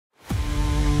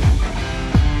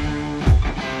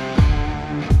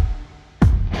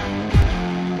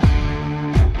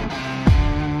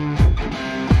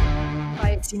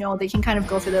You know, they can kind of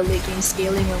go through the late game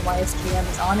scaling when YSKM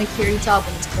is on a carry top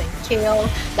and he's playing Kale,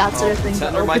 that sort of thing.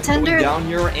 Pretender might go down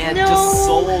here and just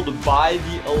sold by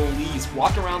the Elise.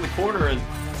 Walked around the corner and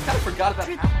kind of forgot about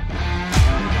that.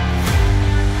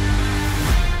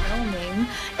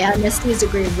 And Misty is a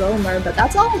great roamer, but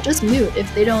that's all just moot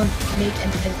if they don't make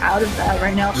anything out of that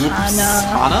right now.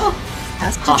 Hana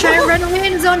has to try and run away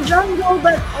in his own jungle,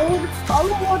 but the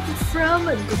follow-up from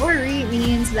Gory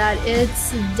means that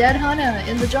it's dead Hana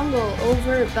in the jungle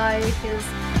over by his...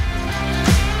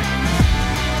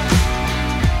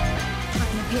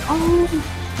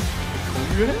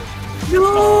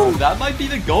 No! That might be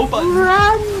the go button.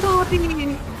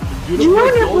 Granddaddy!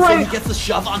 Beautiful goes, he gets the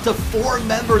shove onto 4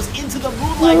 members into the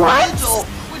Moonlight Vigil,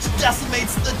 which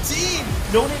decimates the team.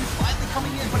 No Name's finally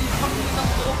coming in, but he's coming in a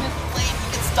little bit late.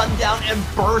 He gets stunned down and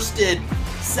bursted.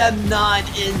 7-9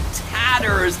 in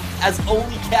tatters as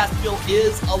only Castiel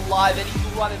is alive, and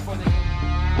he's running for the...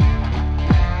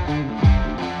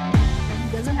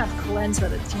 He doesn't have cleanse for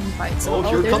the team fight, so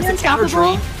here comes the counter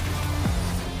train.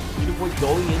 Boy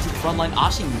going into the front line.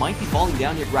 Ashi might be falling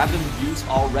down here, grabbing him views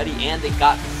already, and they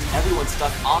got everyone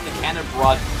stuck on the cannon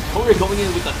barrage. Korea going in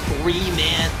with a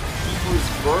 3-man keeper's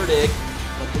verdict,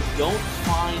 but they don't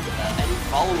find any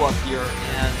follow-up here,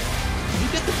 and you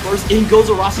get the first. In goes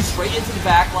Arashi straight into the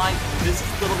back line. This is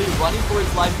literally running for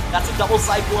his life. That's a double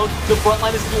cyclone. The front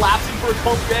line is collapsing for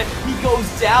Korea. He goes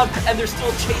down, and they're still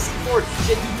chasing forward.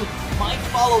 Jeju might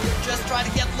follow. They're just trying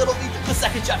to get Little V. The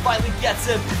second shot finally gets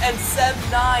him, and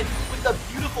 7-9 with a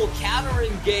beautiful counter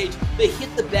engage. They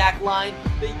hit the back line.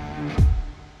 They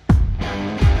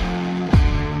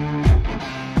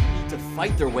need to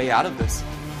fight their way out of this.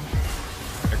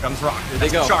 Here comes Rock. There they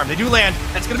go. Charm. They do land.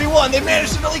 That's going to be one. They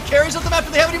managed to really carry something after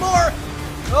they have any more.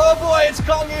 Oh boy, it's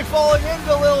Kongye falling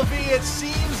into Lil V. It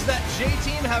seems that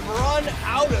J-Team have run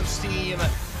out of steam.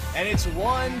 And it's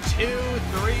 1, 2,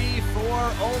 3,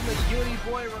 4. Only Uni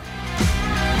Boy.